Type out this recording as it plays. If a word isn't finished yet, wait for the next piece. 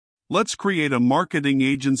Let's create a marketing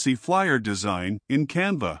agency flyer design in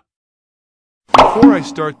Canva. Before I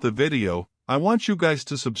start the video, I want you guys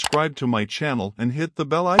to subscribe to my channel and hit the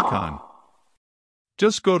bell icon.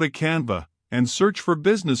 Just go to Canva and search for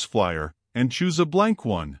business flyer and choose a blank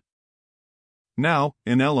one. Now,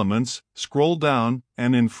 in Elements, scroll down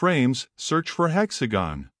and in Frames, search for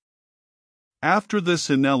hexagon. After this,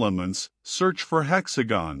 in Elements, search for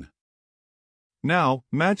hexagon. Now,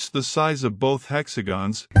 match the size of both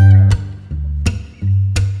hexagons.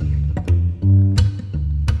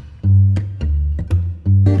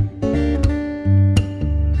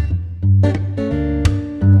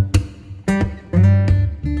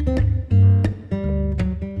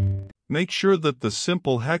 Make sure that the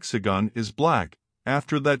simple hexagon is black.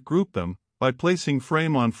 After that, group them by placing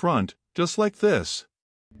frame on front, just like this.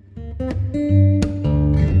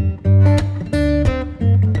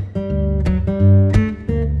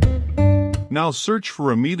 Now search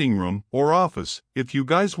for a meeting room or office. If you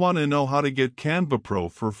guys want to know how to get Canva Pro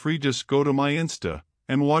for free, just go to my Insta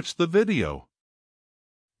and watch the video.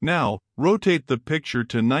 Now, rotate the picture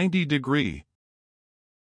to 90 degrees.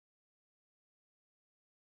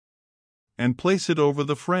 And place it over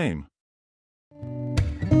the frame.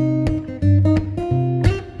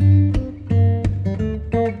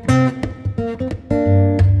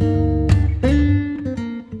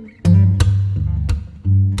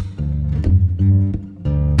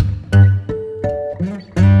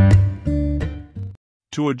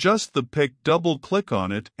 To adjust the pic, double-click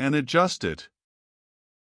on it and adjust it.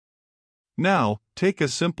 Now, take a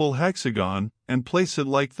simple hexagon and place it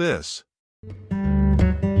like this.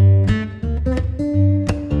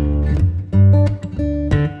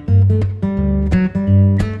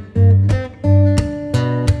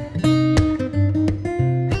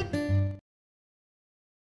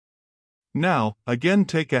 Now, again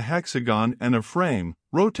take a hexagon and a frame,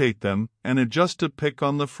 rotate them, and adjust a pic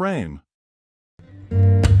on the frame.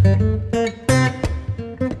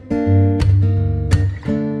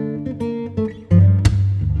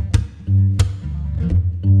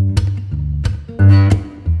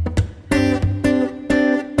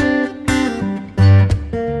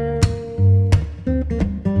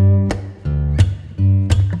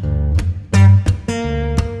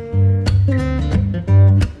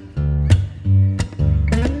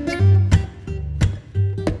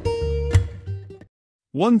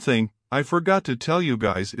 One thing I forgot to tell you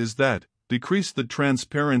guys is that decrease the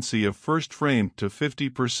transparency of first frame to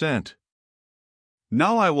 50%.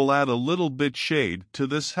 Now I will add a little bit shade to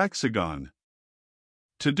this hexagon.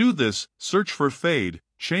 To do this, search for fade,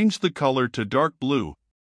 change the color to dark blue.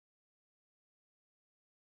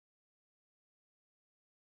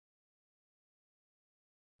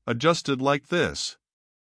 Adjust it like this.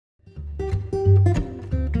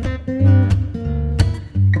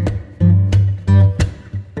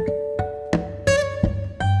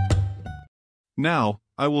 Now,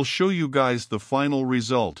 I will show you guys the final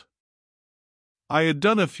result. I had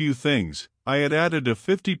done a few things. I had added a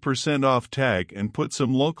 50% off tag and put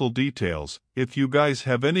some local details. If you guys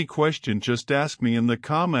have any question, just ask me in the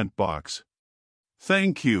comment box.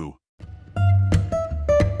 Thank you.